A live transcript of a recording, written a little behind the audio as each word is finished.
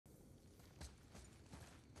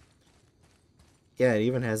Yeah, it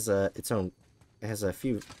even has its own. It has a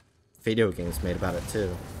few video games made about it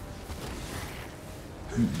too.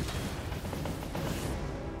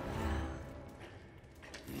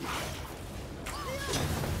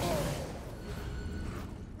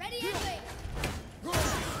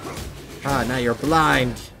 Ah, now you're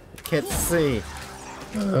blind. You can't see.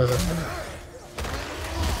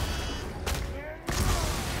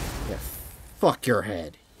 Yeah, fuck your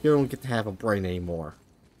head. You don't get to have a brain anymore.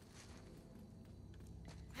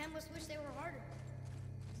 I almost wish they were harder.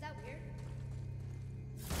 Is that weird?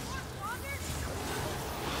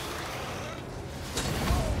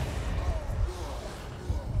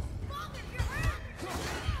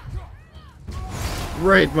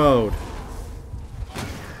 Raid mode.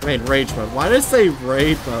 I mean, rage mode. Why did I say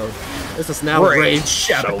raid mode? This is now Rage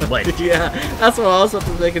Shadow Legends. Yeah, that's what I was about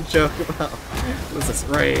to make a joke about. This is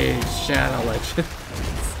Rage Shadow Legends.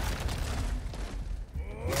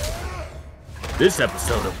 This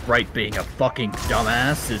episode of Bright being a fucking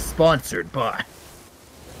dumbass is sponsored by...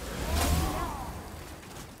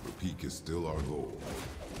 The peak is still our goal.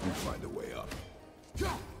 We'll find a way up.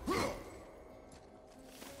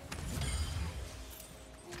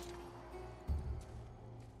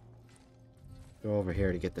 Go over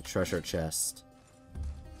here to get the treasure chest.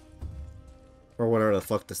 Or whatever the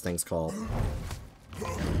fuck this thing's called.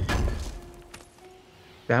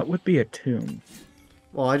 That would be a tomb.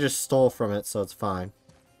 Well, I just stole from it, so it's fine.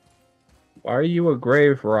 Why are you a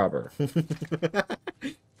grave robber?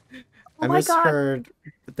 I misheard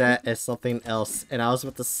that as something else, and I was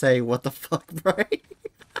about to say, what the fuck, right?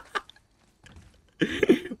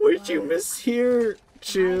 What did you mishear,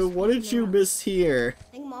 Chew? What did you mishear?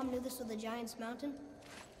 Think Mom knew this was the Giant's Mountain?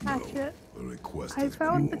 Hatchet. The request I has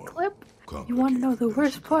found the been more clip. You want to know the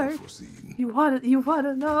worst part? foreseen. You want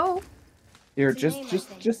to know? Here,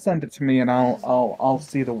 just send it to me, and I'll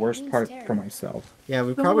see the worst part for myself. Yeah,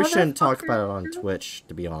 we The probably shouldn't talk motherfucker. about it on Twitch,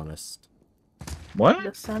 to be honest. What?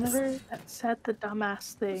 The senator that said the dumbass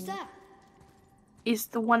What's thing that? is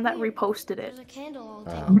the one that reposted it. There's a candle all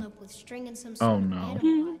tangled up with string and some sort Oh, of no.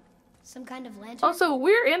 animal hide. Some kind of lantern. Also,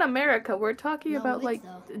 we're in America. We're talking No about wick, like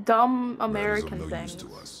though. dumb That is of American no use things.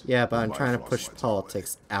 to us. Yeah, but I'm Why trying to frost push lights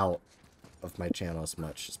politics out of my channel as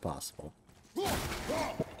much as possible.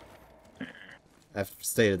 I've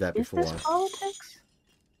stated that Is before. this politics?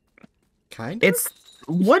 Kind of? It's...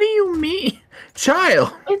 What do you mean?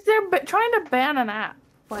 Child! Is there trying to ban an app?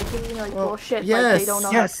 Like, like Well, bullshit, like yes. they don't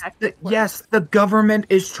know Yes, how the, tech works. yes, the government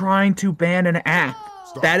is trying to ban an app.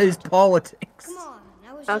 That is politics. Come on,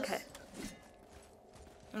 that was just... Okay.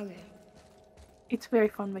 Okay. It's very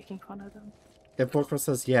fun making fun of them. If Pokemon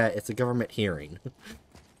says, yeah, it's a government hearing.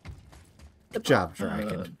 Good job,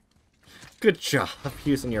 Dragon. Good job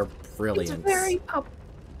using your brilliance. It's very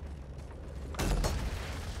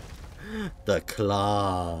The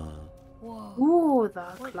claw. Whoa. Ooh, the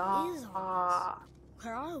What claw. is all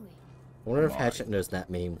Where are we? I wonder if Hatchet knows that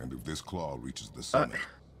meme. And if this claw reaches the summit,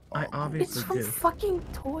 I our goal obviously It's from do. fucking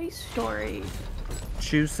Toy Story.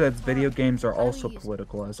 Chu says video games are also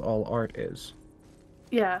political, as all art is.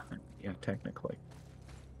 Yeah. Yeah, technically.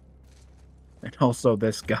 And also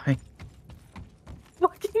this guy.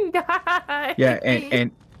 Fucking guy. Yeah,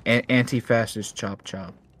 and anti-fascist Chop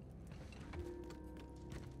Chop.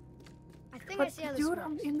 I think I But see how this dude,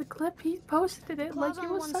 works. in the clip, he posted it like Claws it on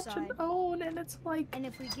was one such an side. own, and it's like, And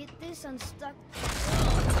if we get this unstuck...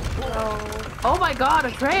 oh my god,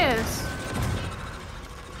 Atreus!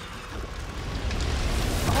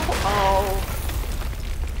 Oh.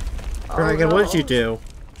 Dragon, no. what did you do?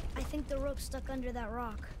 I think the rope's stuck under that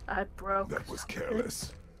rock. I broke. that was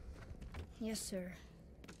careless. Yes, sir.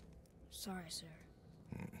 Sorry, sir.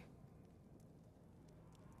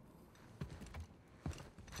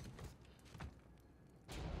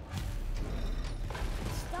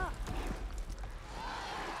 Stop.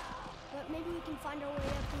 But maybe we can find our way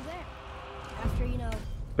up through there. After, you know...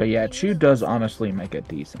 But yeah, Chu does honestly make it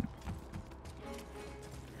decent.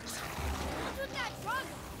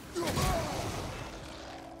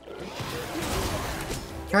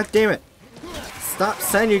 God damn it! Stop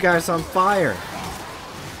setting you guys on fire!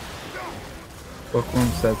 Bookworm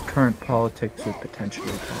says current politics is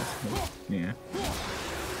potentially possible. Yeah.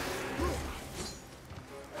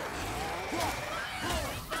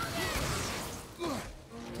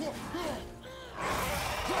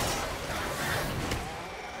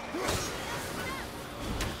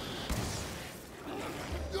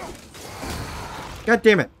 God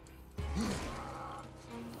damn it!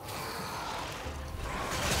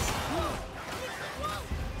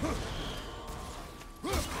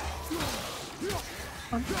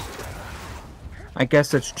 I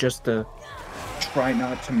guess it's just to try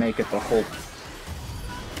not to make it the whole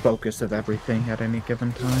focus of everything at any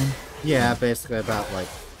given time. Yeah, basically about, like,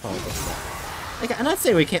 politics stuff. Like, I'm not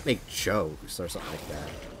saying we can't make jokes or something like that.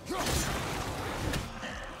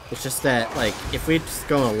 It's just that, like, if we just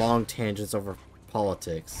go on long tangents over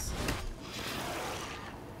politics,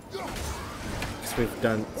 as we've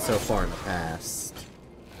done so far in the past,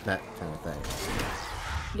 that kind of thing.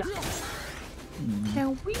 Yeah.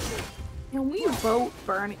 Can we vote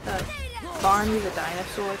Barney the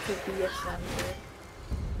dinosaur to be a senator?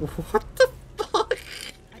 What the fuck?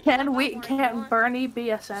 Can Bernie be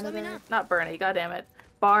a senator? Not Bernie, goddammit.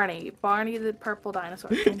 Barney the purple dinosaur.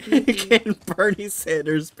 Can Bernie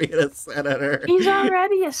Sanders be a senator? He's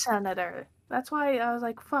already a senator. That's why I was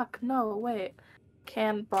like, fuck, no, wait.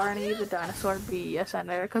 Can Barney the dinosaur be a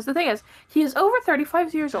senator? Because the thing is, he is over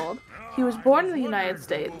 35 years old. He was born in the United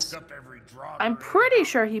States. I'm pretty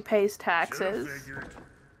sure he pays taxes.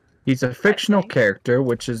 He's a fictional character,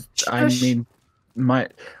 which is,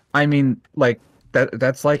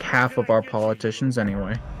 that's like half of our politicians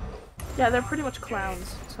anyway. Yeah, they're pretty much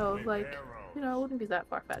clowns. So, like, you know, it wouldn't be that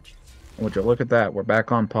far-fetched. Would you look at that? We're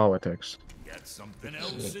back on politics.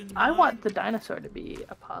 I want the dinosaur to be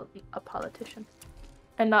a politician.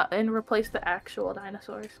 And replace the actual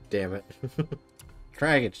dinosaurs. Damn it.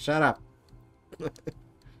 Dragon, shut up.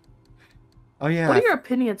 Oh yeah. What are your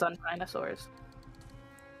opinions on dinosaurs?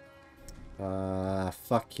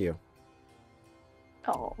 Fuck you.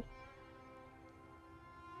 Oh.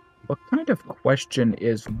 What kind of question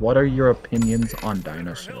is, what are your opinions on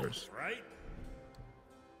dinosaurs?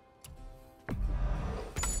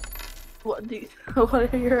 What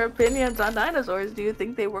are your opinions on dinosaurs? Do you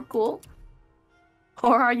think they were cool?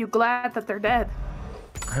 Or are you glad that they're dead?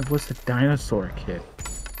 I was a dinosaur kid.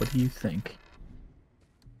 What do you think?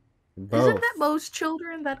 Both. Isn't that most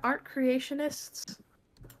children that aren't creationists?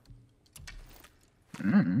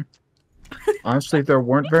 Honestly, there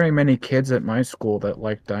weren't very many kids at my school that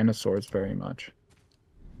liked dinosaurs very much.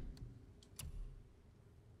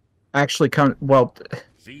 Actually,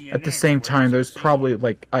 at the same time, there's probably,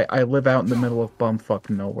 like, I live out in the middle of bumfuck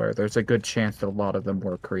nowhere. There's a good chance that a lot of them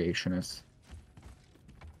were creationists.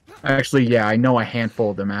 Actually, yeah, I know a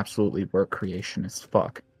handful of them absolutely were creationists.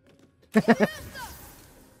 Fuck.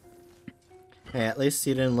 Hey, at least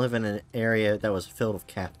you didn't live in an area that was filled with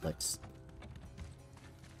Catholics.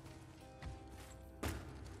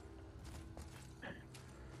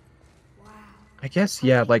 I guess,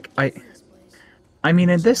 yeah, like, I mean,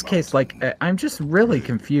 in this case, like, I'm just really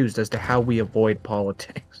confused as to how we avoid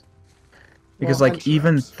politics. Because, Well, like,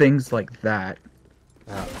 even things like that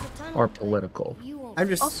are political. I'm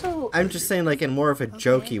just saying, like, in more of a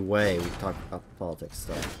jokey way, we talk about the politics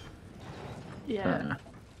stuff. Yeah.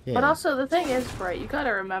 Yeah. But also, the thing is, right, you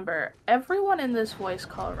gotta remember, everyone in this voice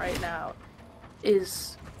call right now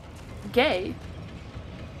is gay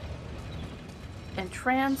and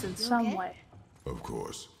trans in some way. Of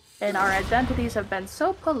course. And our identities have been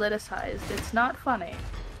so politicized, it's not funny.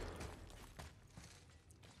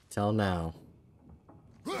 Till now.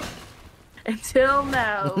 Until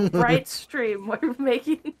now, Bright Stream, we're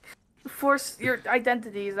making your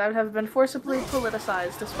identities that have been forcibly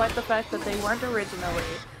politicized, despite the fact that they weren't originally.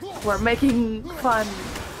 We're making fun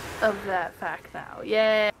of that fact now.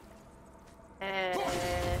 Yay! Damn,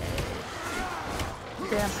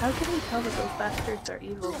 how can we tell that those bastards are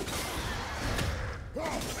evil?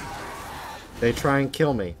 They try and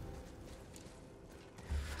kill me.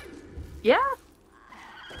 Yeah.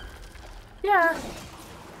 Yeah.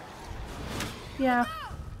 Yeah.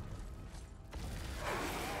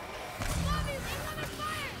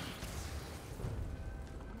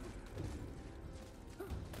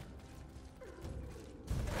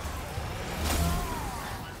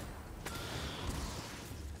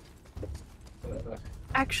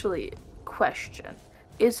 Actually, question.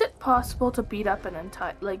 Is it possible to beat up an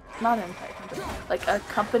entire, like, not an entire company, like a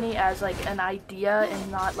company as, like, an idea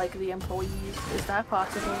and not, like, the employees? Is that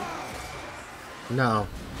possible? No.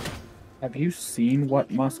 Have you seen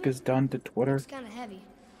what Musk has done to Twitter? It's kind of heavy.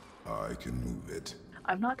 I can move it.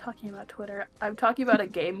 I'm not talking about Twitter. I'm talking about a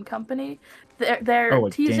game company. They're Oh,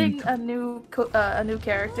 a teasing game a new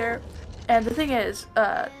character, and the thing is,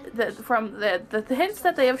 from the hints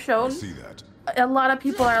that they have I shown, see that. a lot of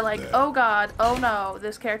people are like, oh god, oh no,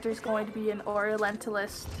 this character is going to be an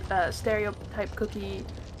Orientalist stereotype cookie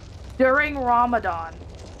during Ramadan.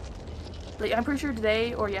 Like, I'm pretty sure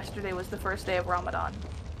today or yesterday was the first day of Ramadan.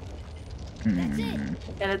 That's it.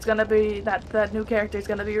 And it's gonna be, that new character is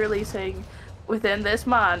gonna be releasing within this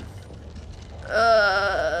month.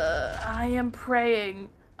 I am praying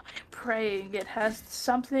it has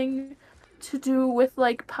something to do with,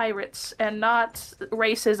 like, pirates and not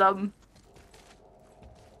racism.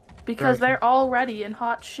 Because they're already in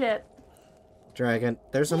hot shit. Dragon,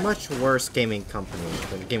 there's a much worse gaming company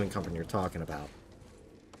than the gaming company you're talking about.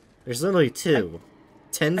 There's literally two.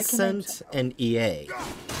 Tencent and EA.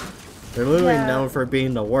 They're literally known for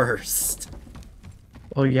being the worst.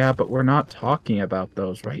 Well, yeah, but we're not talking about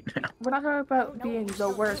those right now. We're not talking about being the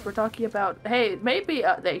worst. We're talking about, hey, maybe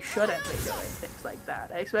they shouldn't be doing things like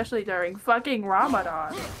that, especially during fucking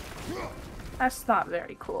Ramadan. That's not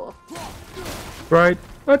very cool. Right.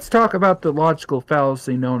 Let's talk about the logical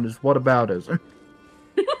fallacy known as whataboutism.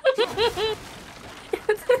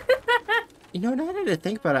 You know, now that I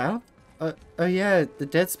think about it, I don't... oh yeah, the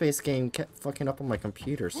Dead Space game kept fucking up on my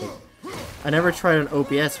computer, so... I never tried an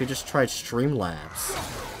OBS, we just tried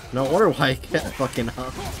Streamlabs. No wonder why it kept fucking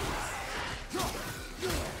up.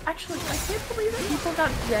 Actually, I can't believe that people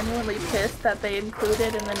got genuinely pissed that they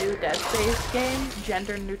included in the new Dead Space game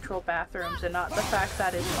gender-neutral bathrooms and not the fact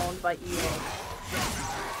that it's owned by EA.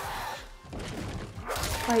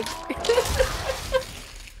 Like...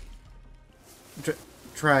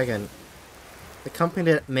 Dragon, the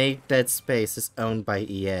company that made Dead Space is owned by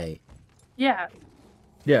EA. Yeah.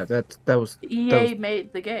 Yeah, that was... EA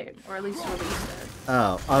made the game, or at least released it.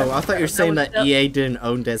 Oh, I thought you were saying that EA didn't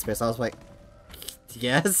own Dead Space. I was like,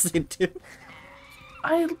 yes, they do.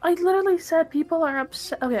 I literally said people are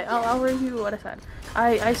upset. Okay, I'll review what I said.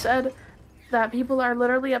 I said that people are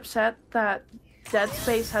literally upset that Dead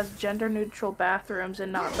Space has gender-neutral bathrooms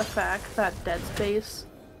and not the fact that Dead Space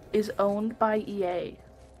is owned by EA.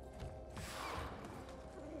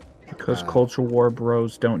 Because culture war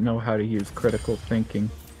bros don't know how to use critical thinking.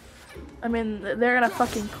 I mean, they're in a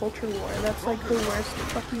fucking culture war. That's like the worst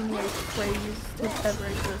fucking like phrase to ever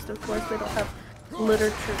exist. Of course, they don't have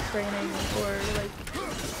literature training or like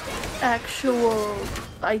actual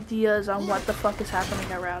ideas on what the fuck is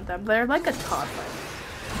happening around them. They're like a toddler.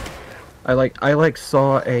 I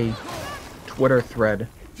saw a Twitter thread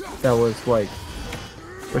that was like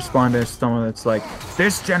responding to someone that's like,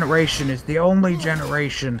 this generation is the only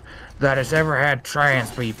generation that has ever had trans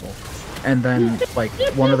people. And then, like,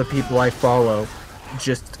 one of the people I follow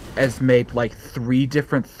just has made, like, 3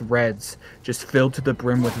 different threads just filled to the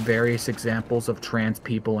brim with various examples of trans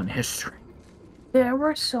people in history. There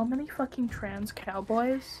were so many fucking trans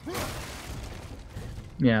cowboys.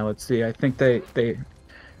 Yeah, let's see. I think they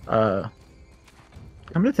come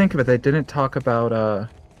to think of it, they didn't talk about,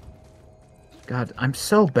 God, I'm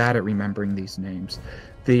so bad at remembering these names.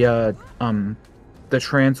 The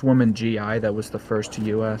trans woman GI that was the first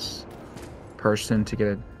U.S. person to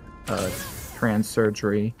get a trans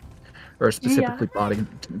surgery, or specifically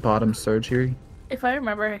bottom surgery. If I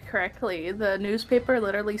remember correctly, the newspaper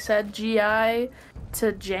literally said GI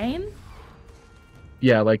to Jane?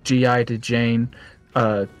 Yeah, like GI to Jane.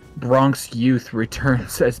 Bronx youth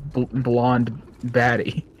returns as blonde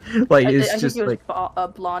baddie. Like, it's I just think it was like a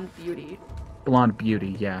blonde beauty. Blonde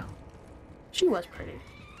beauty, yeah. She was pretty.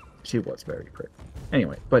 She was very pretty.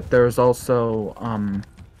 Anyway, but there's also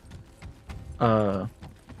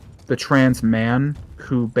the trans man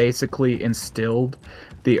who basically instilled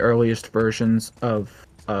the earliest versions of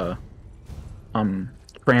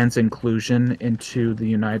trans inclusion into the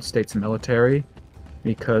United States military,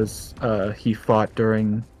 because he fought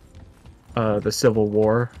during the Civil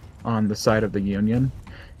War on the side of the Union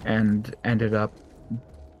and ended up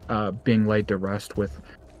being laid to rest with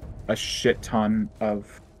a shit ton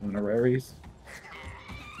of honoraries.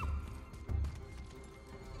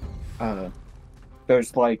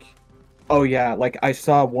 There's like, oh yeah, like I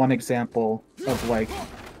saw one example of like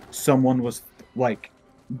someone was like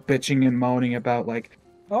bitching and moaning about like,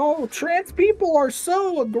 oh, trans people are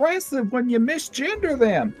so aggressive when you misgender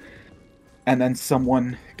them. And then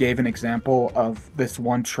someone gave an example of this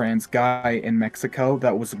one trans guy in Mexico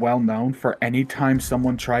that was well known for any time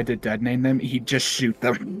someone tried to detonate them, he'd just shoot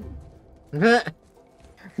them.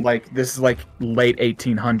 Like, this is like late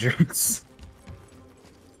 1800s.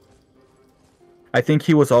 I think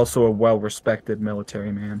he was also a well-respected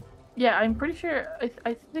military man. Yeah, I'm pretty sure,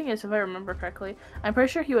 I think if I remember correctly, I'm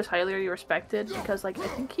pretty sure he was highly respected because, like, I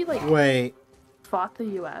think he, like, fought the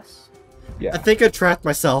U.S. Yeah. I think I trapped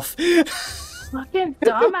myself. Fucking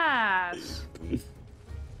dumbass!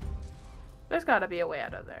 There's gotta be a way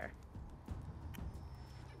out of there.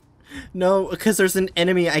 No, because there's an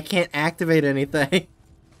enemy, I can't activate anything.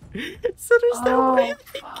 So there's no way I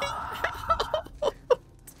can get out.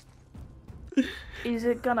 Is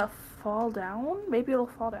it gonna fall down? Maybe it'll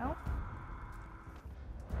fall down?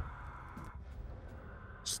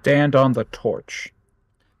 Stand on the torch.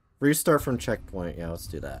 Restart from checkpoint. Yeah, let's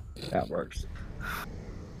do that. That works.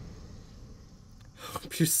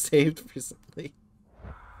 Hope you saved recently.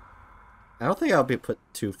 I don't think I'll be put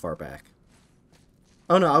too far back.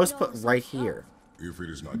 Oh no, I was put right here. If it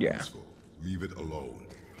is not Yeah. useful, leave it alone.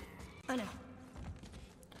 I know.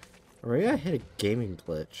 Or maybe I hit a gaming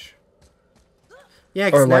glitch. Yeah,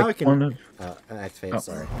 Or because now I like can one of... activate. Oh.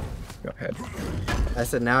 Sorry, Go ahead. I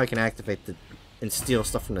said now I can activate the and steal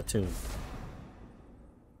stuff from the tomb.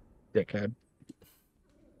 Dickhead.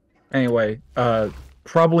 Anyway,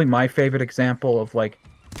 probably my favorite example of like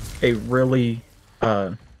a really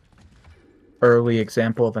early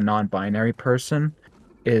example of a non-binary person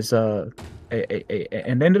is an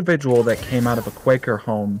individual that came out of a Quaker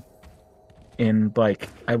home in like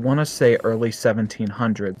I want to say early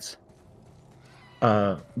 1700s,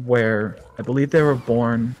 where I believe they were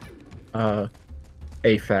born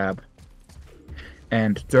AFAB,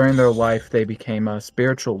 and during their life they became a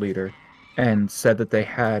spiritual leader and said that they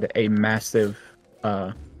had a massive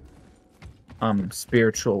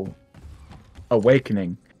spiritual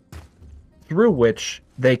awakening through which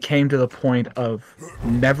they came to the point of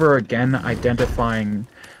never again identifying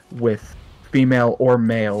with female or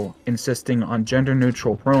male, insisting on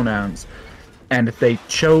gender-neutral pronouns, and they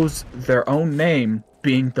chose their own name,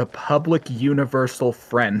 being the public universal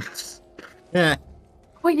friends. Yeah.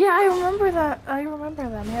 Wait, yeah, I remember that. I remember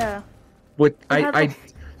them. Yeah. What They had, like-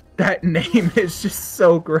 that name is just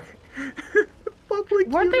so great. Public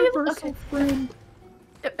Weren't they- universal okay. friend.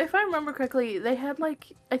 If I remember correctly, they had like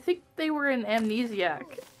I think they were in amnesiac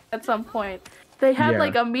at some point. They had Yeah.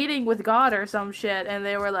 like a meeting with God or some shit, and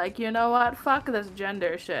they were like, you know what? Fuck this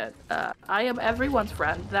gender shit. I am everyone's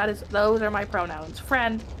friend. Those are my pronouns.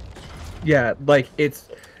 Friend. Yeah, like it's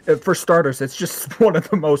for starters, it's just one of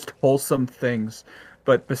the most wholesome things.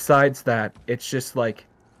 But besides that, it's just like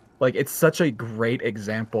it's such a great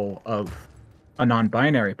example of a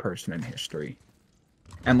non-binary person in history.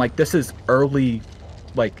 And like this is early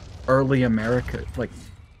America,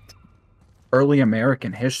 early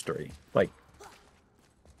American history. Like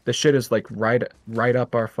this shit is like right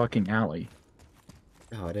up our fucking alley.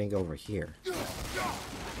 Oh, I didn't go over here.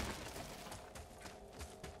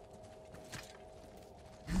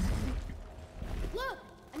 Look,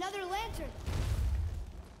 another lantern.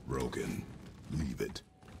 Broken. Leave it.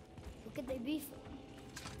 What could they be for?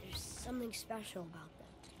 There's something special about them.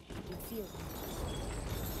 You can feel it.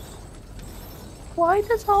 Why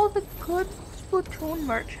does all the good Splatoon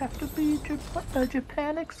merch have to be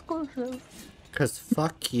Japan exclusive? Cause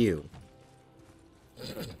fuck you.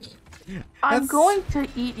 I'm going to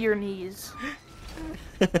eat your knees.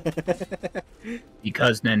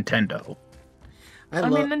 Because Nintendo. I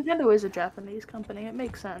mean, Nintendo is a Japanese company. It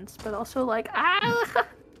makes sense, but also like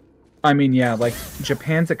I mean, yeah, like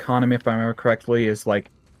Japan's economy, if I remember correctly, is like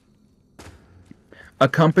a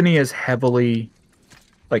company is heavily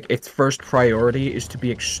like its first priority is to be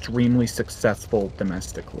extremely successful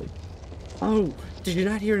domestically. Oh, did you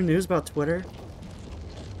not hear the news about Twitter?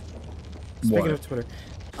 Speaking What? of Twitter,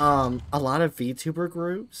 a lot of VTuber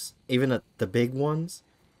groups, even the big ones,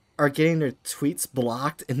 are getting their tweets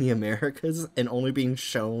blocked in the Americas and only being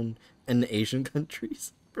shown in the Asian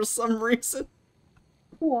countries for some reason.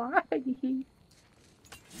 why?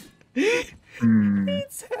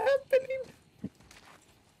 It's happening.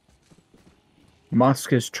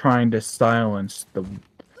 Musk is trying to silence the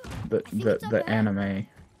anime.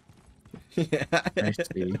 Yeah. I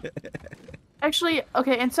see. Actually,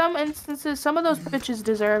 okay, in some instances, some of those bitches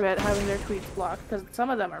deserve it having their tweets blocked because some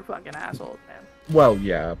of them are fucking assholes, man. Well,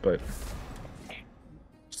 yeah, but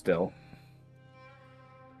still.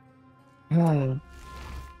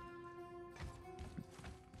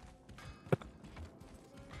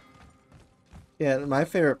 Yeah, my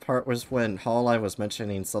favorite part was when Hololive was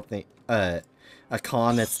mentioning something, a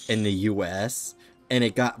con that's in the US, and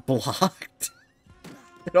it got blocked.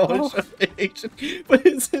 It always showed the Asian, but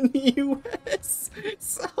it's in the US,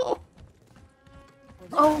 so...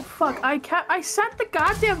 Oh fuck! I sent the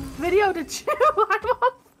goddamn video to Chew. I'm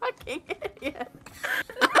a fucking idiot.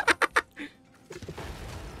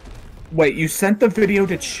 Wait, you sent the video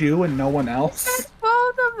to Chew and no one else?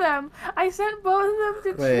 Both of them. I sent both of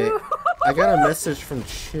them to Wait, Chew. I got a message from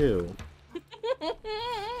Chew.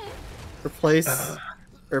 Replace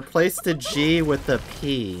the G with the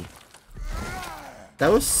P.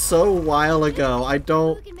 That was so a while ago. I We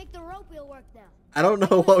don't can make the rope wheel work now.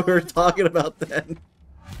 know what we were talking about then.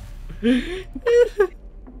 Okay,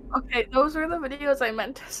 those were the videos I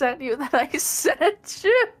meant to send you that I sent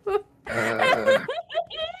you.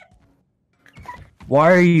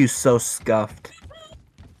 Why are you so scuffed?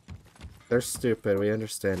 They're stupid. We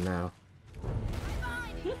understand now. I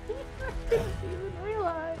didn't even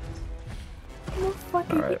realize. I'm a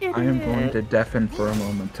fucking Alright, idiot. I am going to deafen for a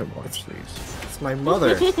moment to watch these. It's my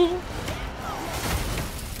mother.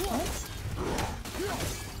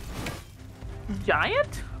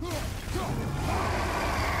 giant?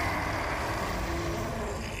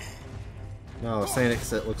 No, I was saying it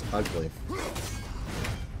because it looks ugly.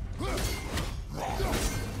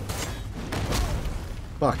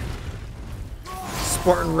 Fuck.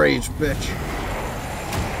 Spartan Rage, bitch.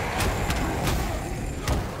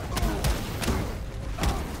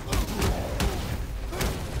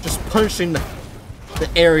 Just punching the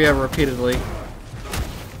area repeatedly.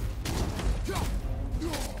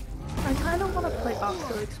 I kind of want to play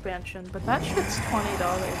Octo Expansion, but that shit's $20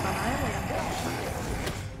 on Island.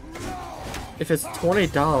 If it's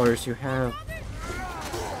 $20, you have...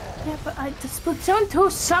 Yeah, but Splatoon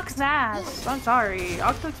 2 sucks ass. I'm sorry.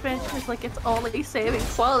 Octo Expansion is like its only saving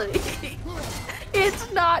quality.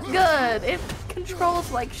 It's not good. It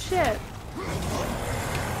controls like shit.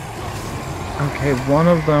 Okay, one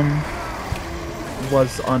of them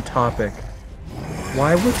was on topic.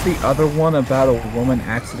 Why was the other one about a woman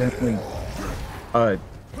accidentally,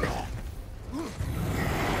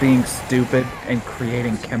 being stupid and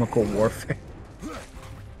creating chemical warfare?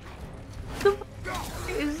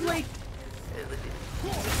 It's like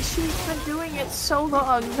she's been doing it so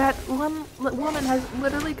long that one woman has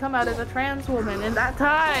literally come out as a trans woman in that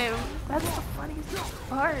time. That's the funniest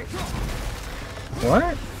part.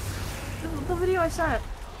 What? The video I sent.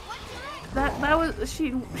 That was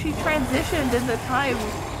she transitioned in the time.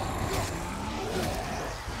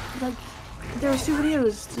 Like there's 2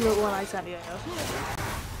 videos to the one I sent you.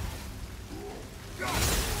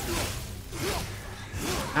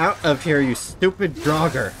 Out of here, you stupid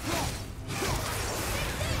drogger.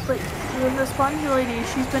 Like the sponge lady,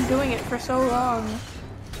 she's been doing it for so long.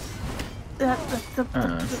 That the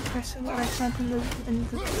person that I sent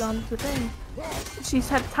on the thing, she's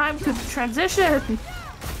had time to transition.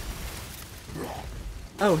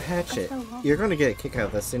 Oh, Hatchet, you're gonna get a kick out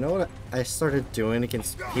of this. You know what I started doing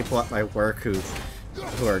against people at my work who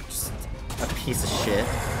are just a piece of shit?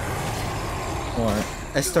 What?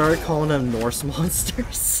 I started calling them Norse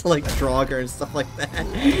monsters, like Draugr and stuff like that.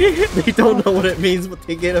 They don't know what it means, but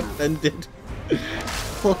they get offended.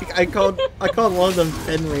 Like I called one of them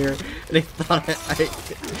Fenrir, and they thought I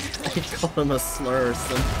called him a slur or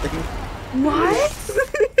something. What?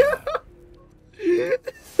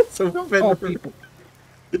 So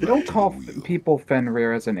Don't call people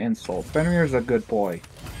Fenrir as an insult. Fenrir's a good boy.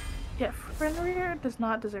 Yeah, Fenrir does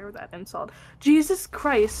not deserve that insult. Jesus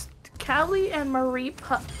Christ, Callie and Marie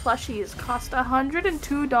plushies cost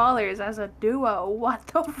 $102 as a duo. What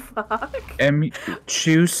the fuck?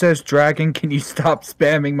 Chu says, Dragon, can you stop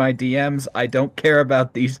spamming my DMs? I don't care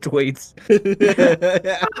about these tweets. I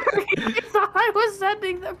thought I was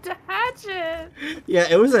sending them to Hatchet. Yeah,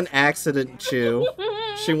 it was an accident, Chew.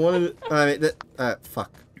 She wanted.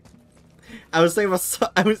 Fuck. I was thinking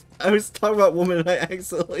about. I was talking about woman, and I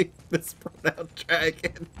accidentally mispronounced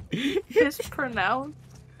dragon. Mispronounced?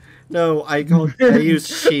 No, I used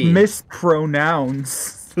she.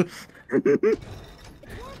 Mispronounce.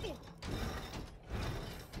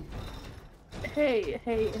 Hey,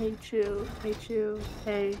 Chew.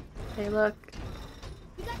 Hey, look.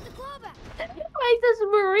 We got the claw back. Why does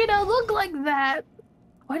Marina look like that?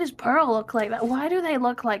 Why does Pearl look like that? Why do they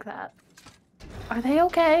look like that? Are they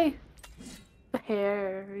okay? The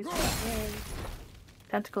hair.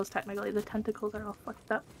 Tentacles, technically. The tentacles are all fucked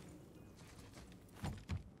up.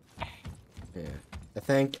 Yeah. I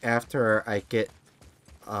think after I get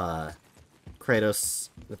Kratos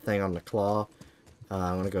the thing on the claw,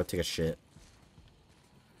 I'm gonna go take a shit.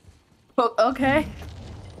 Oh, okay.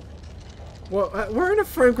 Well, we're in a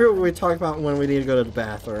friend group where we talk about when we need to go to the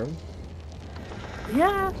bathroom.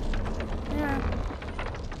 Yeah.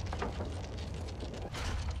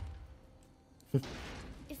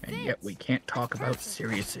 And yet we can't talk about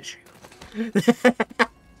serious issues.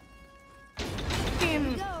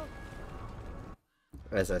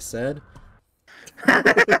 As I said.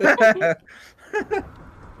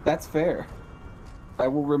 That's fair. I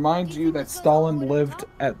will remind you that Stalin lived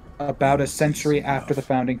at about a century after the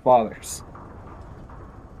Founding Fathers.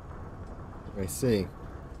 I see.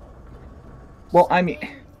 Well, I mean,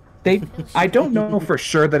 I don't know for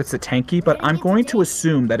sure that it's a tanky, but I'm going to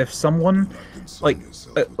assume that if someone, like,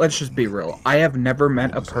 let's just be real. I have never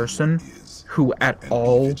met a person who at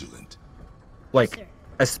all, like,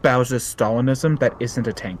 espouses Stalinism that isn't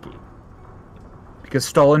a tanky.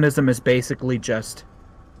 Because Stalinism is basically just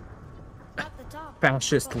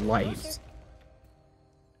fascist life.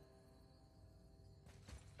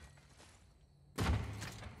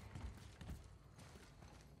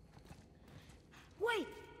 Wait,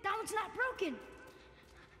 that one's not broken.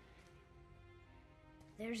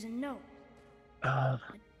 There's a note. A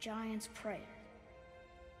giant's prayer.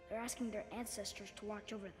 They're asking their ancestors to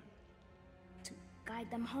watch over them, to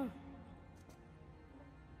guide them home.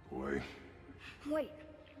 Boy, Wait,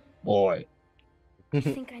 Boy. I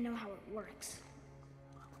think I know how it works.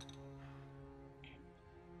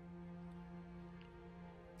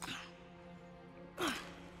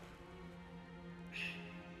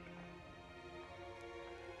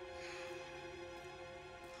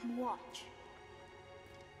 Watch.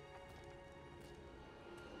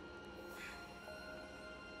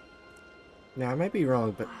 Now, I might be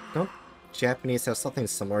wrong, but don't Japanese have something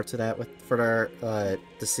similar to that for their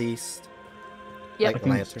deceased? Yep. I Like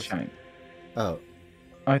think it's lanterns? Chinese. Oh,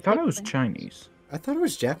 I thought it was Chinese. I thought it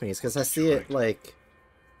was Japanese because I see it like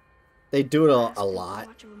they do it a lot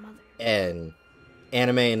Watch over Mother. in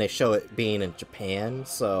anime, and they show it being in Japan.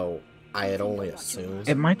 So I had only assumed.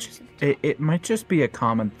 It might just be a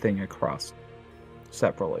common thing across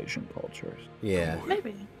several Asian cultures. Yeah,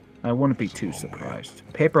 Maybe. I wouldn't be too surprised.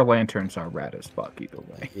 Paper lanterns are rad as fuck either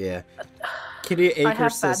way. yeah. Kitty I Acre have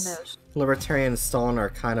bad says news. libertarian and Stalin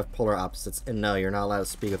are kind of polar opposites, and no, you're not allowed to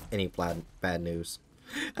speak of any bad news.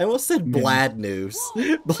 I almost said blad news.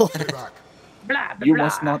 Blad. back. Blah, blah, You blah.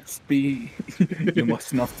 must not speak. You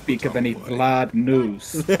must not speak of any bad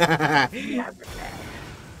news.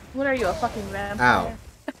 What are you, a fucking vampire?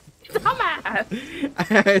 Ow. Dumbass!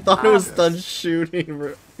 I thought it was done shooting.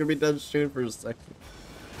 We're gonna be done shooting for a second.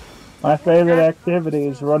 My favorite activity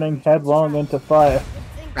is running headlong into fire.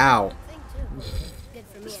 Ow. Good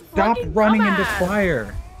for me. Stop Fucking running into dumbass.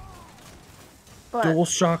 fire. But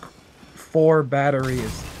DualShock 4 battery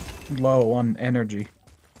is low on energy.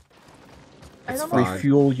 I don't fine. know.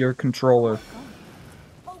 Refuel your controller.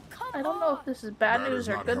 I don't know if this is bad That news is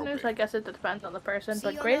or not good news. helping. I guess it depends on the person. See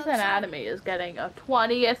But you on Grey's the other side. Anatomy is getting a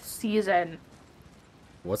 20th season.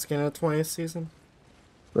 What's getting a 20th season?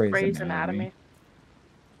 Grey's Anatomy.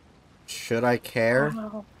 Should I care?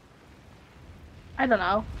 Oh. I don't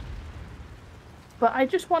know. But I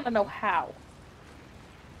just want to know how.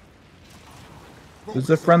 This is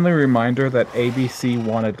a friendly reminder that ABC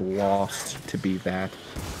wanted Lost to be that.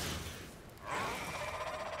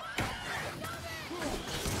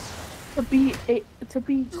 To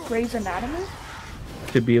be Grey's Anatomy?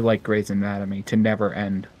 To be like Grey's Anatomy, to never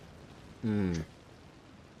end. Hmm.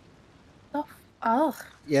 Ugh.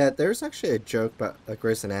 Yeah, there's actually a joke about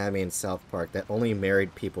Grey's Anatomy in South Park that only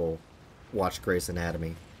married people watch Grey's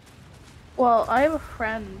Anatomy. Well, I have a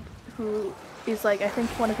friend who is like, I think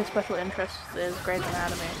one of his special interests is Grey's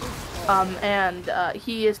Anatomy. And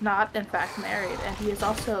he is not in fact married, and he is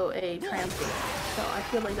also a trans man. So I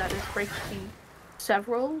feel like that is breaking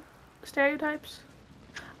several stereotypes.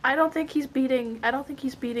 I don't think he's beating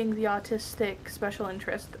the autistic special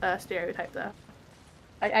interest stereotype though.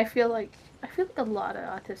 I feel like a lot of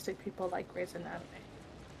autistic people like Grey's Anatomy.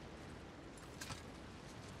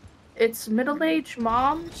 It's middle-aged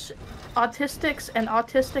moms, autistics, and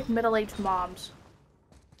autistic middle-aged moms.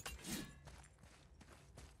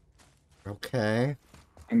 Okay.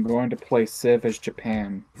 I'm going to play Civ as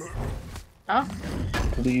Japan. Huh?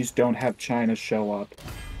 Please don't have China show up.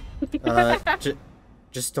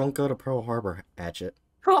 Just don't go to Pearl Harbor, Hatchet.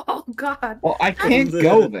 Oh God. Well, I can't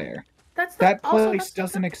go there. That's That also, place that's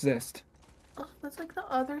doesn't exist. That's like the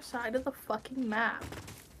other side of the fucking map.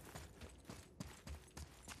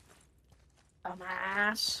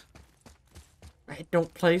 Dumbass. I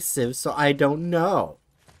don't play Civ, so I don't know.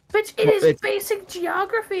 Bitch, it Well, is it's- basic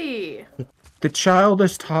geography. The child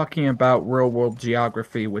is talking about real-world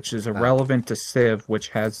geography, which is irrelevant to Civ, which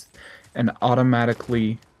has an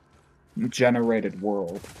automatically generated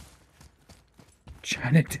world.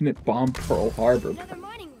 China didn't bomb Pearl Harbor. Another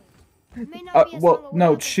mining room. It may not be as long Well, a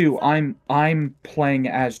no, walk as Chu, you I'm playing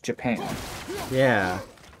as Japan. Yeah.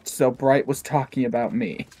 So Bright was talking about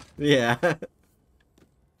me. Yeah.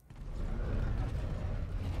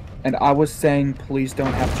 And I was saying please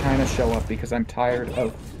don't have China show up because I'm tired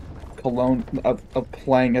of of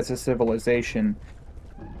playing as a civilization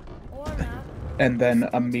Or not. and then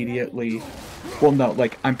immediately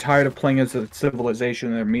I'm tired of playing as a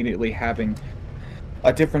civilization and immediately having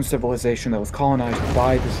a different civilization that was colonized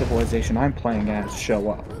by the civilization I'm playing as show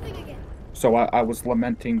up. Moving again. So I was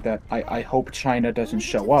lamenting that I hope China doesn't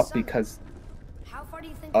show up because How far do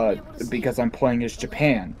you think we'll be able to see? because I'm playing as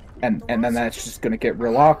Japan and then that's just gonna get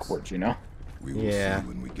real awkward, you know? We will Yeah. see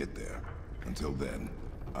when we get there. Until then,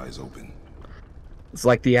 eyes open. It's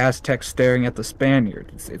like the Aztecs staring at the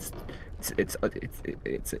Spaniard. It's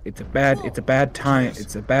a bad time.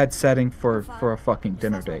 It's a bad setting for a fucking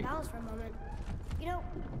dinner Just lost my date. balance for a moment. You know,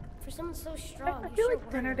 for someone so strong, I you feel should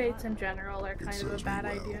like dinner worry a dates lot. in general are It kind of serves a me bad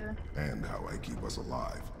well, idea. and how I keep us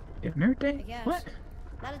alive. Dinner date? guess. What?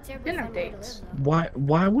 Not a terribly Dinner fun way to live, dates. though.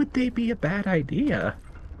 Why would they be a bad idea?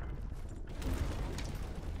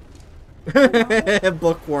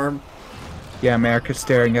 Bookworm. Yeah, America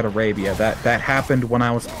staring at Arabia. That happened when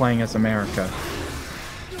I was playing as America.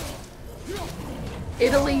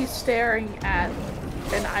 Italy staring at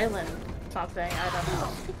an island. Something, I don't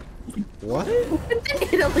know. What? What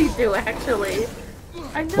did Italy do, actually?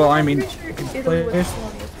 I know, Well, I I'm mean, pretty sure Italy was there's-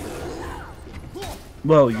 colonial.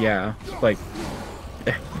 Well, yeah, like,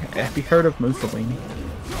 have you heard of Mussolini?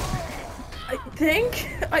 I think.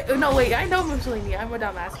 No, wait. I know Mussolini. I'm a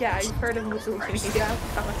dumbass. Yeah, I've heard of Mussolini. Yeah,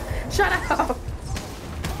 shut up.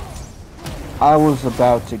 I was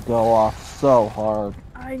about to go off so hard.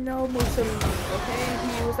 I know Mussolini.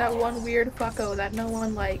 Okay, he was that one weird fucko that no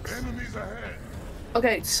one likes. Enemies ahead.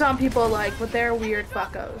 Okay, some people like, but they're weird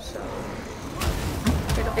fuckos. So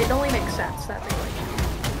it only makes sense that they like.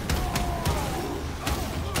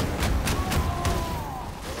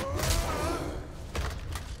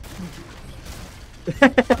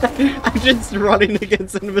 I'm just running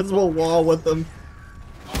against an invisible wall with them.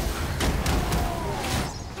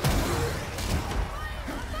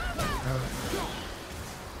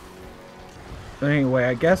 Anyway,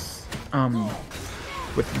 I guess,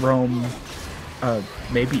 with Rome,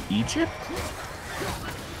 maybe Egypt?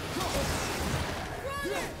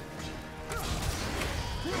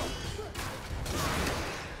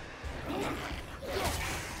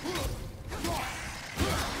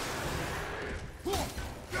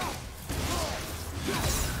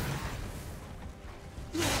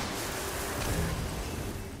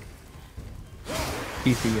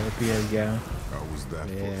 Ethiopia, yeah. How was that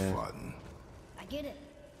Yeah. for fun? I get it.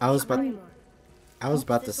 I was about Anymore.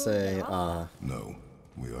 to say, No,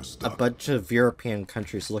 we are a stuck. bunch of European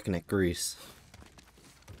countries looking at Greece.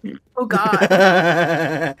 Oh God.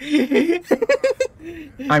 I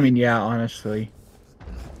mean, yeah, honestly.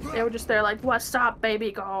 They were just there like, what's up,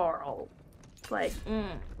 baby girl? Like,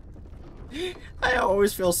 I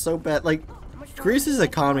always feel so bad. Like, Greece's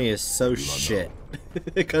economy is so shit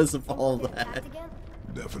because of all that. Again?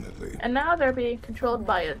 Definitely. And now they're being controlled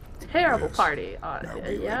by a terrible Yes. party. Now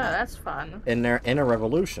we Yeah, are. that's fun. And they're in a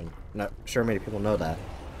revolution. Not sure many people know that.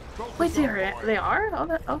 Wait, they are?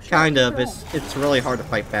 Oh, shit. Kind of. It's really hard to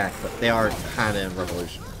fight back, but they are kind of in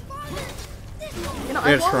revolution. You know,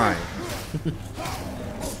 They're I wonder- trying.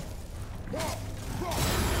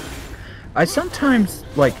 I sometimes,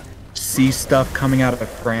 like, see stuff coming out of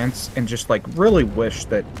France and just, like, really wish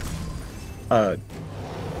that,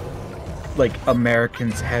 like,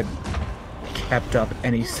 Americans had kept up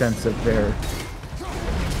any sense of their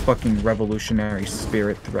fucking revolutionary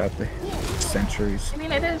spirit throughout the centuries. I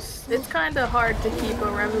mean, it's kind of hard to keep a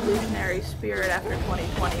revolutionary spirit after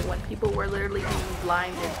 2020 when people were literally being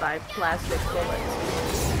blinded by plastic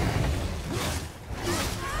bullets.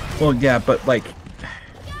 Well, yeah, but, like,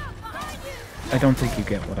 I don't think you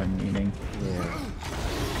get what I'm meaning. Yeah.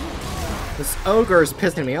 This ogre is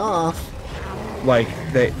pissing me off.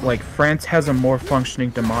 Like France has a more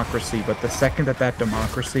functioning democracy, but the second that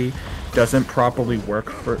democracy doesn't properly work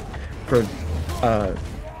for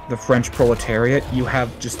the French proletariat, you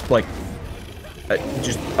have just like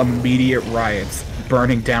just immediate riots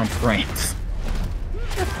burning down France.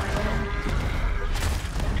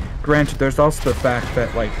 Granted, there's also the fact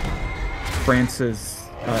that like France's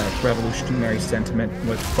revolutionary sentiment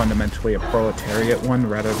was fundamentally a proletariat one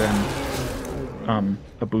rather than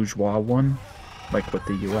a bourgeois one, like with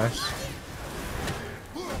the U.S.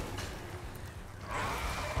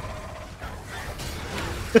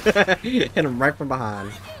 Hit him right from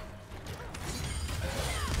behind.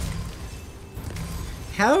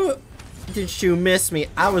 How did you miss me?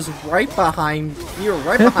 I was right behind you. Were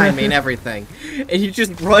right behind me and everything, and you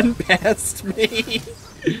just run past me.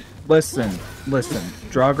 Listen.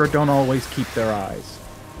 Draugr don't always keep their eyes.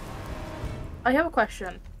 I have a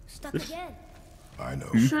question. Stuck again. I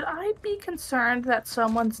know. Should I be concerned that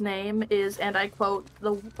someone's name is, and I quote,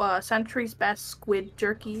 the century's best squid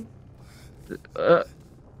jerky?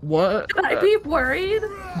 What? Should I be worried?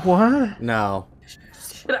 What? No.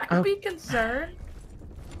 Should I be concerned?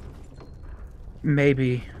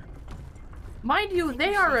 Maybe. Mind you,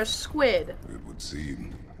 they are a squid. It would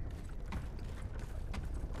seem.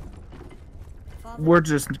 Father, We're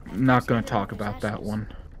just not gonna talk about that one.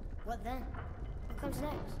 what then? What comes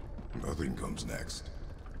next? Nothing comes next.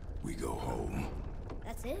 We go home.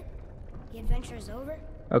 That's it? The adventure is over?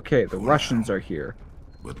 Okay, the Russians are here.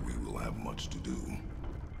 But we will have much to do.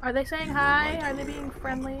 Are they saying You hi? were right Are they earlier being on the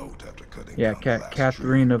friendly? boat after cutting Yeah, down the last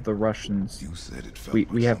Catherine tree. of the Russians. You said it felt We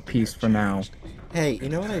like have something peace had for now. changed, Hey, you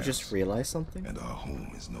know what I has. just realized something? And our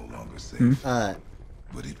home is no longer safe.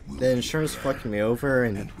 but it will the be insurance fair, fucking me over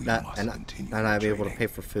and and we not must continue not be able to training. pay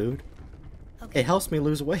for food. It helps me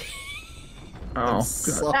lose weight. Oh,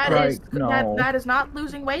 so- God. That Right, is no. that is not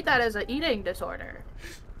losing weight. That is an eating disorder.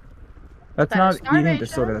 That's that is not eating starvation.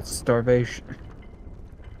 disorder, that's starvation.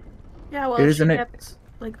 Yeah, well, if she Isn't it? gets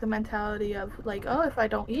like the mentality of like, oh, if I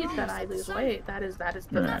don't eat, then I lose weight. That is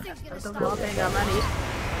Yeah. developing a money.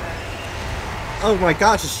 Oh my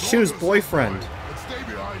gosh, it's Chu's boyfriend.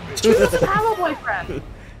 She doesn't have a boyfriend.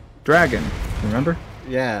 Dragon, remember?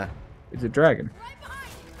 Yeah. It's a dragon.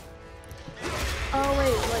 Oh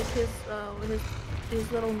wait, like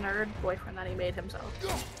his little nerd boyfriend that he made himself.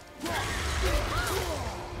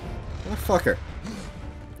 Oh, fuck her.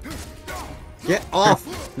 Get off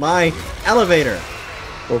my elevator!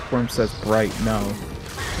 Bookworm says bright, no.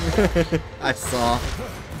 I saw.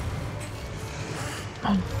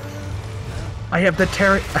 I have the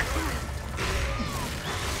terry.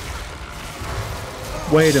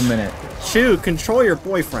 Wait a minute. Chu, control your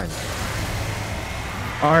boyfriend.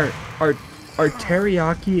 Are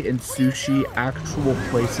teriyaki and sushi actual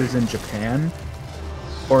places in Japan?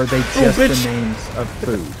 Or are they just the bitch. names of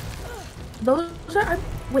food? Those are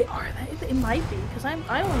wait, are they? It might be because I don't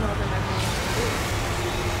know them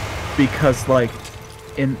as Because like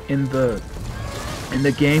in the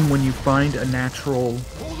game when you find a natural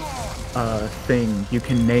thing, you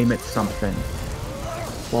can name it something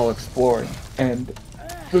while exploring. And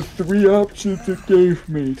the 3 options it gave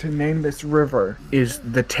me to name this river is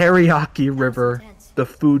the Teriyaki River, the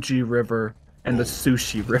Fuji River, and the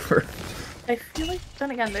Sushi River. I feel like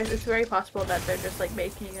then again, it's very possible that they're just like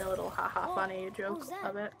making a little haha funny joke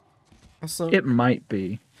of it. Also, It might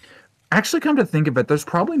be. Actually, come to think of it, there's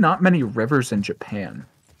probably not many rivers in Japan.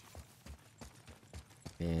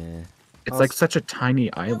 yeah. It's like such a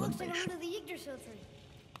tiny island nation.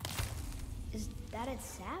 Is that its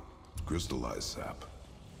sap? Crystallized sap.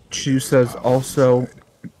 Chu says also,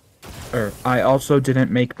 or I also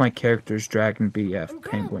didn't make my characters Dragon BF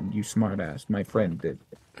Penguin, you smartass. My friend did.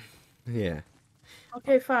 Yeah.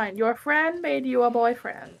 Okay, fine. Your friend made you a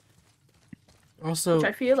boyfriend, Also, which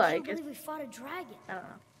I feel I like can't is believe we fought a dragon. I don't know.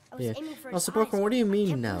 I was yeah. aiming for its Also, eyes, Brooklyn, what do you but I mean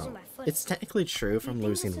kept no? losing my foot. It's technically true if Do you I'm think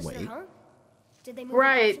this losing is the weight. hunt? Did they move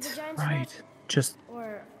Right. it back to the giant's Right. spot? Just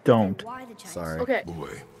Or don't. why the giant's Sorry. Okay,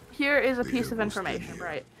 Boy, here is a the piece of air will stay information, here.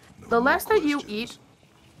 right? No The more less that you questions.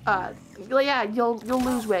 eat, yeah, you'll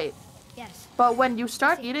lose weight. Yes. But when you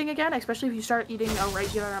start eating again, especially if you start eating a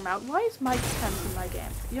regular amount, why is Mike 10 in my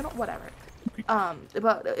game? You know, whatever.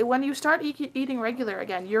 But when you start eating regular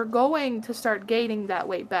again, you're going to start gaining that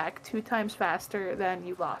weight back 2 times faster than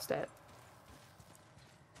you lost it.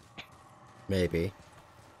 Maybe.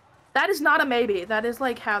 That is not a maybe. That is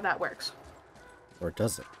like how that works. Or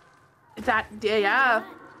does it? Yeah,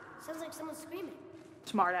 Sounds like someone's screaming.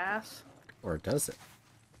 smart ass. Or does it?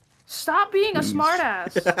 Stop being a smart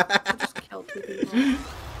ass. I just killed 2 people.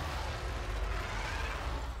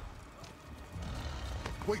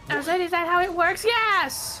 Wait, Is that how it works?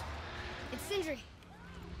 Yes! It's Sindri.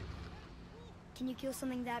 Can you kill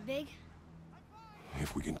something that big?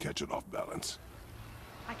 if we can catch it off balance.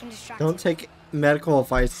 I can distract Don't it. take medical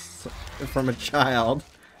advice from a child.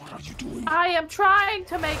 What are you doing? I am trying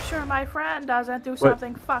to make sure my friend doesn't do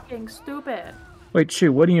something fucking stupid. Wait,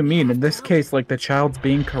 Chu, what do you mean? In this case, like, the child's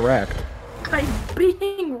being correct. I'm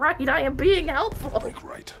being right. I am being helpful. Break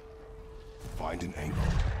right. Find an angle.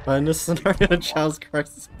 But in this scenario, the child's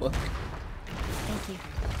corrects this book. Thank you.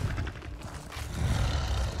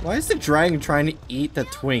 Why is the dragon trying to eat the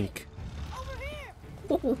twink?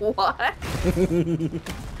 What?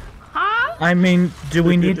 Huh? I mean, do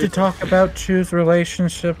we need to talk about Chu's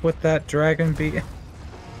relationship with that dragon bee?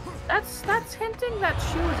 That's hinting that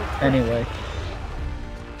she was a twin. Anyway.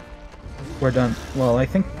 We're done. Well, I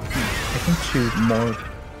think Chu more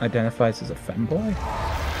identifies as a femboy.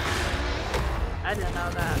 I didn't know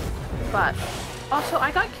that. But also,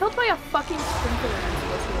 I got killed by a fucking sprinkler in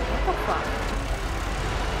this world. What the fuck?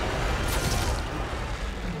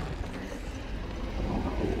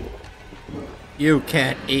 You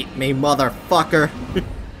can't eat me, motherfucker!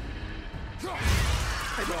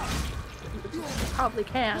 Probably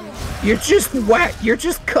can. You're just whack. You're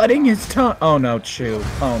just cutting his tongue. Oh no, Chu.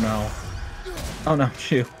 Oh no. Oh no,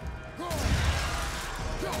 Chu.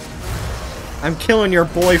 I'm killing your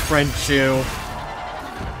boyfriend, Chu.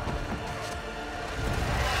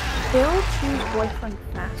 Kill Chu's boyfriend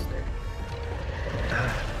faster.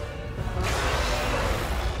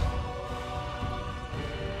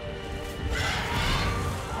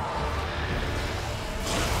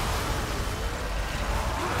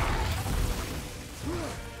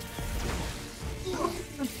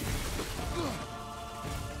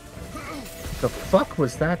 The fuck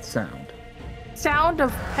was that sound? Sound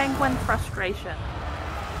of penguin frustration.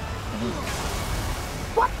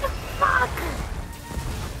 What the fuck?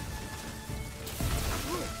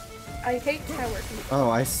 I hate tower people. Oh,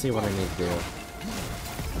 I see what I need to do.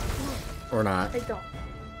 Or not. I don't.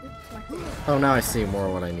 It's my favorite. Oh, now I see more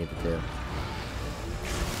what I need to do.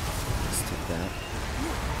 Let's take that.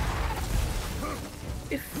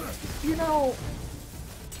 If, you know,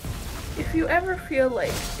 if you ever feel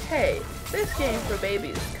like, hey, this game for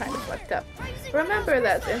babies is kind of fucked up, remember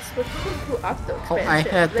that in Splatoon 2 Octo expansion, Oh, I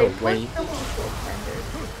had to they put wait. the mutual offenders.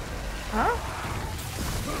 Huh?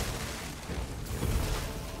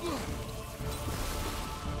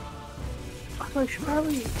 I should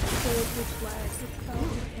probably show this flag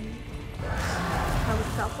and I would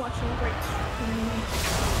stop watching the breaks.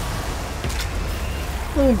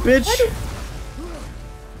 Oh, bitch!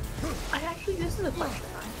 I actually, this is a question.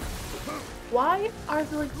 Why are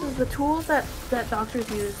the tools that doctors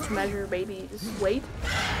use to measure babies' weight?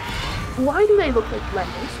 Why do they look like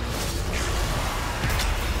blenders?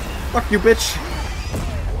 Fuck you, bitch!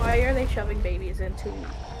 Why are they shoving babies into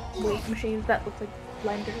weight machines that look like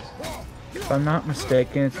blenders? If I'm not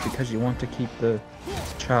mistaken, it's because you want to keep the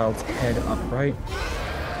child's head upright.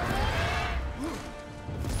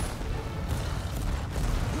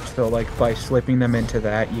 So, like, by slipping them into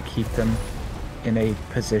that, you keep them in a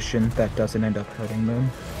position that doesn't end up hurting them.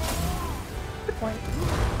 Good point.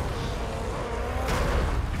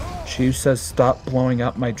 She says, stop blowing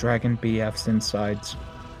up my dragon BF's insides.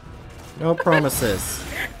 No promises.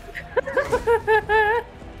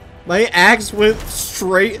 My axe went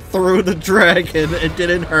straight through the dragon and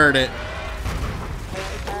didn't hurt it.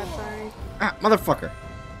 Sorry. Ah, motherfucker.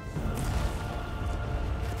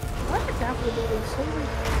 Why is that building so many?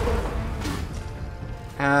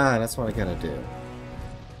 Ah, that's what I gotta do.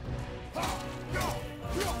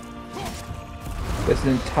 This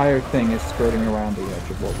entire thing is skirting around the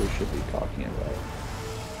edge of what we should be talking about.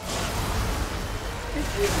 Did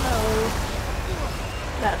you know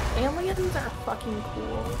that aliens are fucking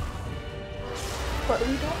cool, but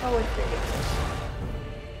we don't know if they exist?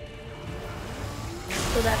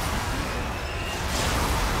 So that's...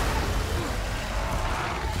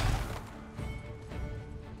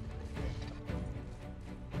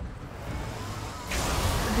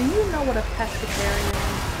 Do you know what a pescatarian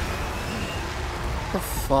What the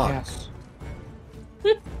fuck? Yes.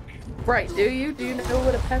 is? Right, do you? Do you know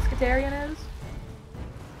what a pescatarian is?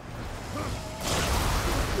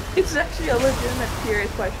 It's actually a legitimate,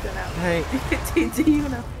 serious question now. Hey. Do you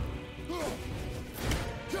know?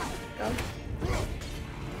 Go.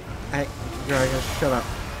 Hey, dragon, shut up.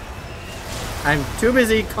 I'm too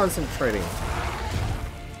busy concentrating.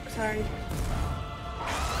 Sorry.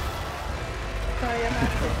 Sorry, I'm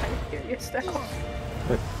actually kind of curious now.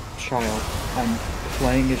 But, child, I'm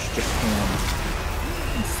playing as Japan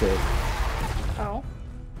instead. Oh?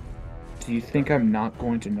 Do you think I'm not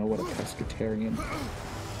going to know what a pescatarian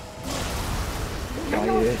guy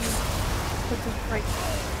know. is? What's this right?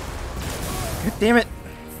 God damn it.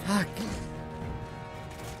 Fuck.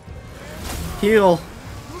 Heal.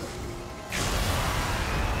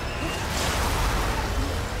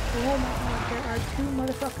 Oh my god, there are two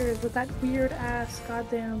motherfuckers with that weird ass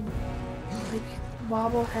goddamn, like,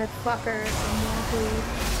 bobblehead fucker from Wahoo.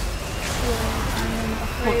 I am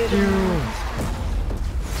afraid Fuck you.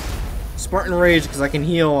 of Spartan Rage, because I can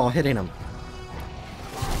heal while hitting him.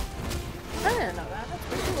 I didn't know that. That's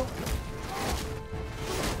pretty cool.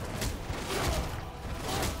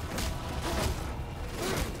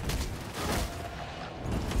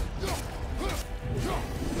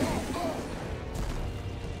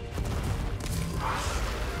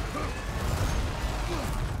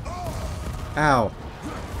 Ow.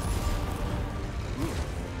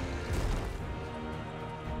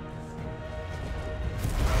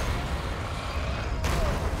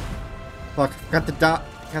 Fuck, got the dot,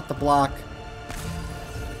 got the block.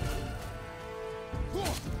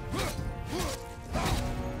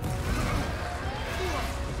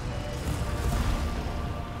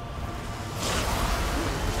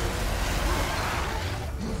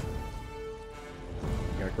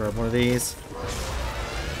 Gotta grab one of these.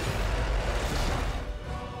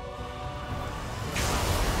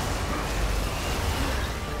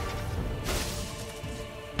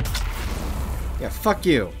 Yeah, fuck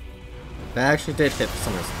you. That actually did hit for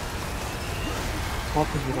some reason. How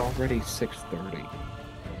is it already 6:30?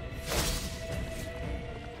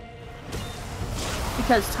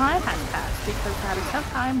 Because time has passed, because that is how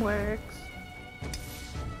time works.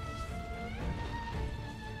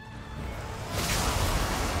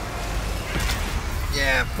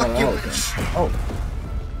 Yeah, fuck you, bitch. Oh.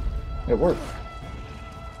 It worked.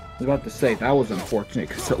 I was about to say, that was unfortunate,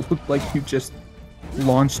 because it looked like you just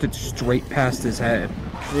launched it straight past his head.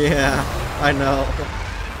 Yeah, I know.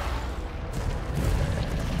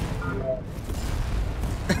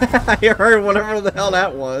 I heard whatever the hell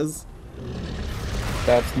that was.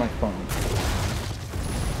 That's my phone.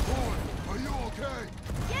 Are you okay?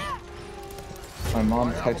 My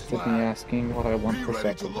mom texted me asking what I want Be for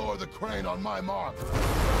ready to supper. lower the crane on my mark. I don't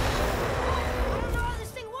know how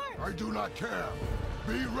this thing works. I do not care.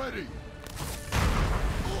 Be ready.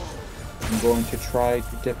 I'm going to try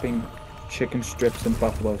dipping chicken strips in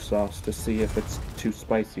buffalo sauce to see if it's too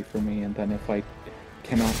spicy for me, and then if I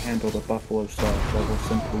cannot handle the buffalo sauce, I will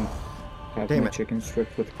simply have Damn my it. chicken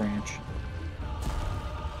strips with ranch.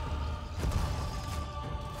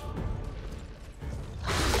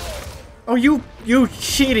 Oh, you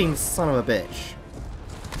cheating son of a bitch.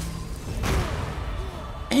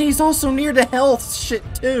 And he's also near the health shit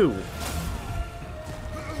too.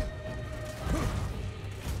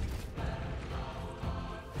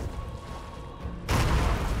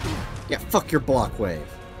 Yeah, fuck your block wave.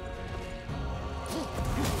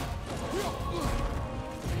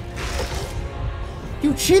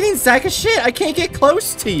 You cheating sack of shit! I can't get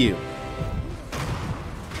close to you!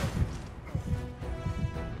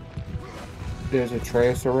 There's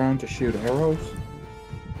Atreus around to shoot arrows?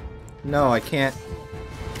 No, I can't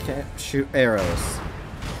shoot arrows.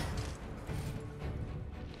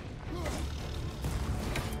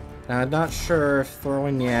 Now, I'm not sure if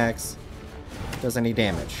throwing the axe does any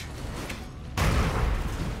damage.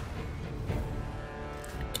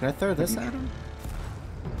 Can I throw this at him?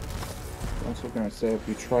 I'm also gonna say, if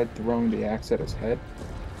you tried throwing the axe at his head,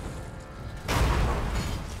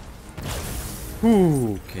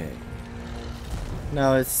 Okay.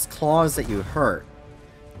 No, it's claws that you hurt.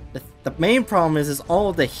 The main problem is all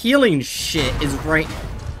of the healing shit is right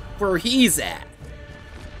where he's at.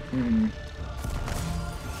 Okay.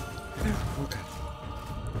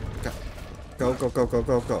 Go, go, go, go,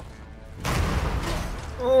 go, go.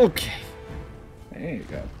 Okay. there you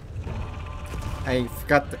go. I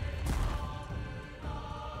forgot the...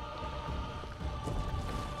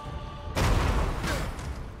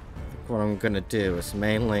 What I'm gonna do is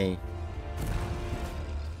mainly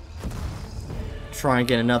try and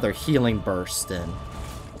get another healing burst in.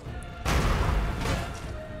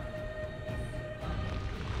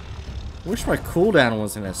 Wish my cooldown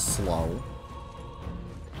wasn't as slow.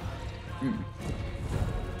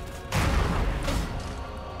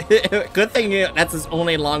 Good thing that's his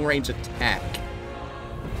only long-range attack.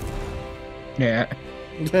 Yeah.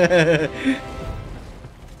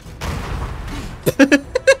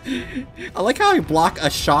 I like how I block a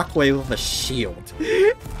shockwave with a shield.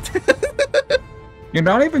 You're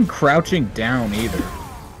not even crouching down either.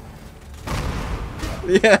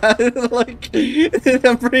 Yeah, like,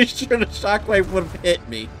 I'm pretty sure the shockwave would have hit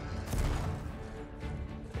me.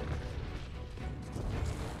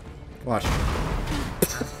 Watch.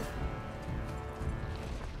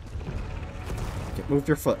 Okay, move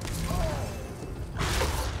your foot.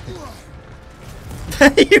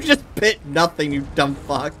 You just bit nothing, you dumb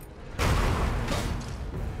fuck.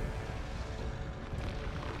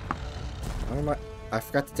 Why am I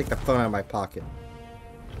forgot to take the phone out of my pocket.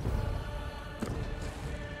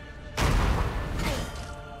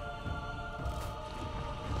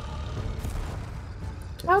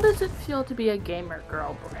 How does it feel to be a gamer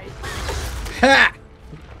girl, Bright? Ha!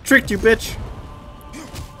 Tricked you, bitch!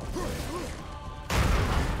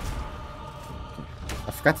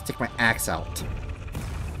 I forgot to take my axe out.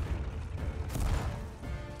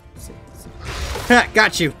 Let's see, let's see. Ha!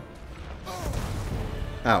 Got you!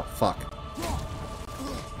 Oh, fuck.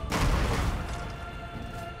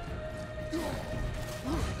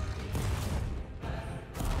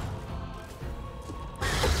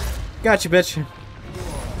 Got you, bitch.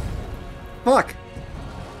 Fuck.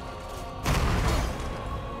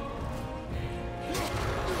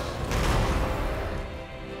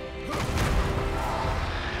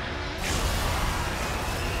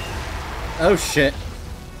 Oh shit.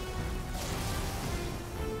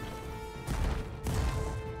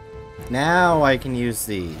 Now I can use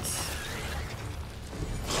these.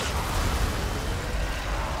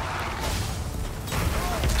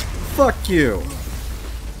 Fuck you.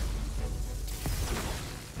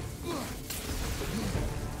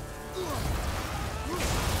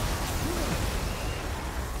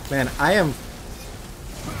 Man, I am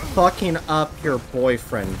fucking up your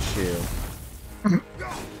boyfriend, Chew.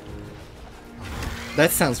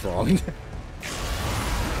 That sounds wrong.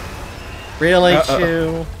 Really,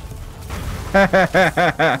 Chew?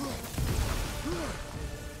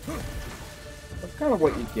 kind of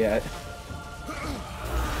what you get.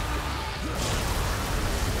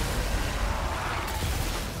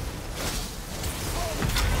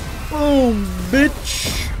 Boom,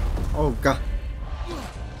 bitch! Oh god.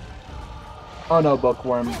 Oh no,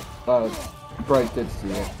 Bookworm. Bright did see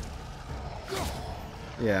it.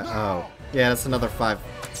 Yeah, oh. Yeah, that's another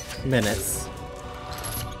 5 minutes.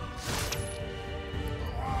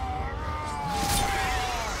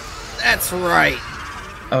 That's right!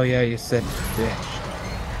 Oh yeah, you said bitch.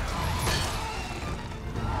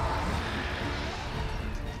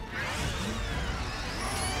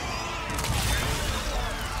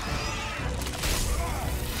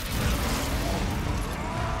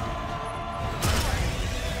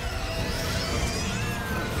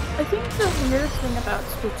 I think the weirdest thing about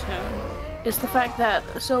Splatoon is the fact that,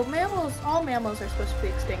 so mammals, all mammals are supposed to be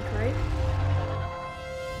extinct, right?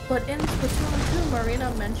 But in Splatoon 2,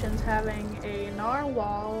 Marina mentions having a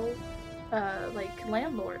narwhal, like,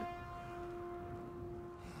 landlord.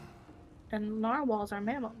 And narwhals are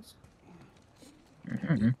mammals.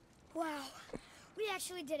 Mm-hmm. Wow, we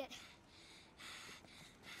actually did it.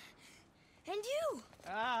 And you!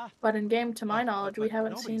 But in game, to my knowledge, we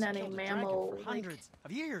haven't seen any mammal, like, hundreds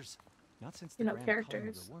of years. Not since the you know, grand culling of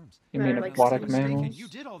characters. the worms. You that mean are, like, aquatic extinct. mammals? You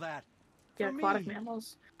did all that. Yeah, for aquatic me.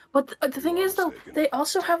 mammals. But the thing You are is, though, mistaken. they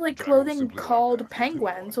also have, like, Dragons clothing simply are called better than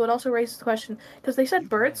penguin, one. so it also raises the question, because they said You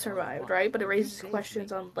birds can have all you survived, want, right? But it you raises saved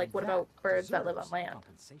questions me, on, like, what and about that birds that live on deserves land?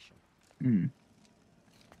 compensation. Hmm.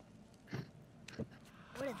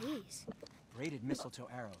 What are these? Braided mistletoe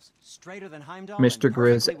arrows, straighter than Heimdall. Mr. and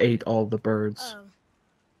Grizz perfectly ate all the birds. Oh,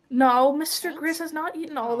 No, Mr. Thanks. Grizz has not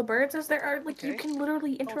eaten all the birds, as there are, like, you Okay. can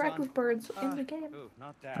literally interact on. with birds in the game. Ooh,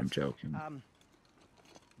 not that. I'm joking. Have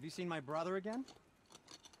you seen my brother again?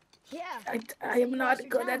 yeah. I am not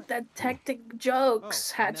good at that tactic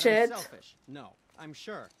jokes, Hatchet. Selfish. No, I'm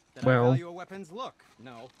sure. That Well- I value a weap's look.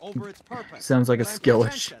 No, over its purpose. Sounds like a That I'm skill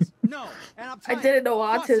pretentious. issue. No, and I'm I didn't know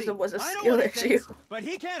fussy. autism was a I know skill what he issue. thinks, but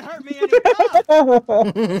he can't hurt me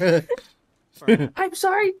any. I'm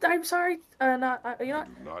sorry, not, you know,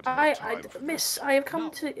 Do not have I, time for miss, this. I have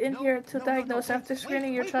come in here to diagnose after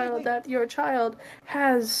screening your child that your child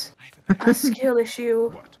has a skill issue.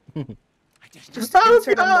 What? Just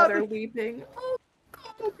insert a mother weeping. Oh,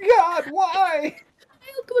 God, why?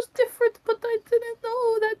 child was different, but I didn't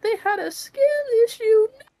know that they had a skill issue.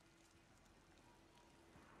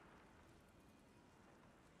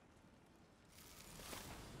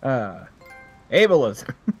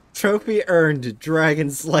 Ableism. Trophy earned, Dragon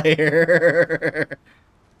Slayer.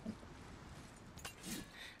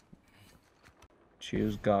 She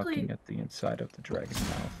was gawking at the inside of the dragon's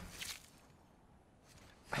mouth.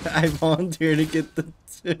 I volunteer to get the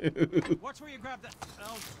 2. Watch where you grab that.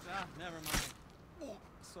 Oh, never mind. Oh,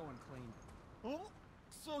 so unclean.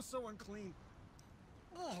 Oh, so unclean.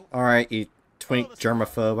 Oh, Alright, you twink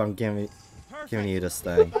germaphobe, I'm giving you this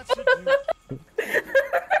thing. that should do.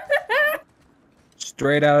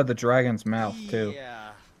 Straight out of the dragon's mouth, too.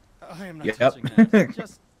 Yeah. I am not Yep. touching that.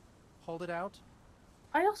 Just hold it out.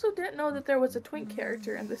 I also didn't know that there was a twink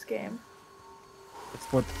character in this game. It's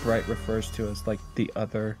what Bright refers to as, like, the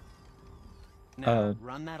other Now,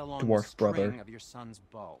 run that along dwarf the string brother. of your son's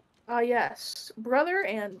bow. Ah, yes. Brother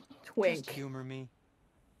and Just twink. humor me.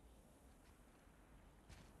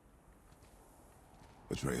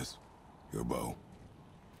 Atreus, your bow.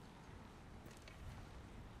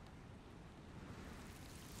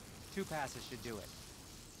 Two passes should do it.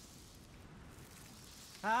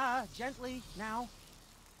 Gently, now.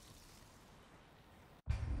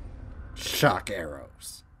 Shock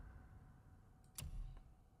arrows.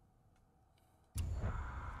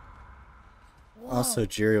 Also,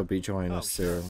 Jiri will be joining us soon.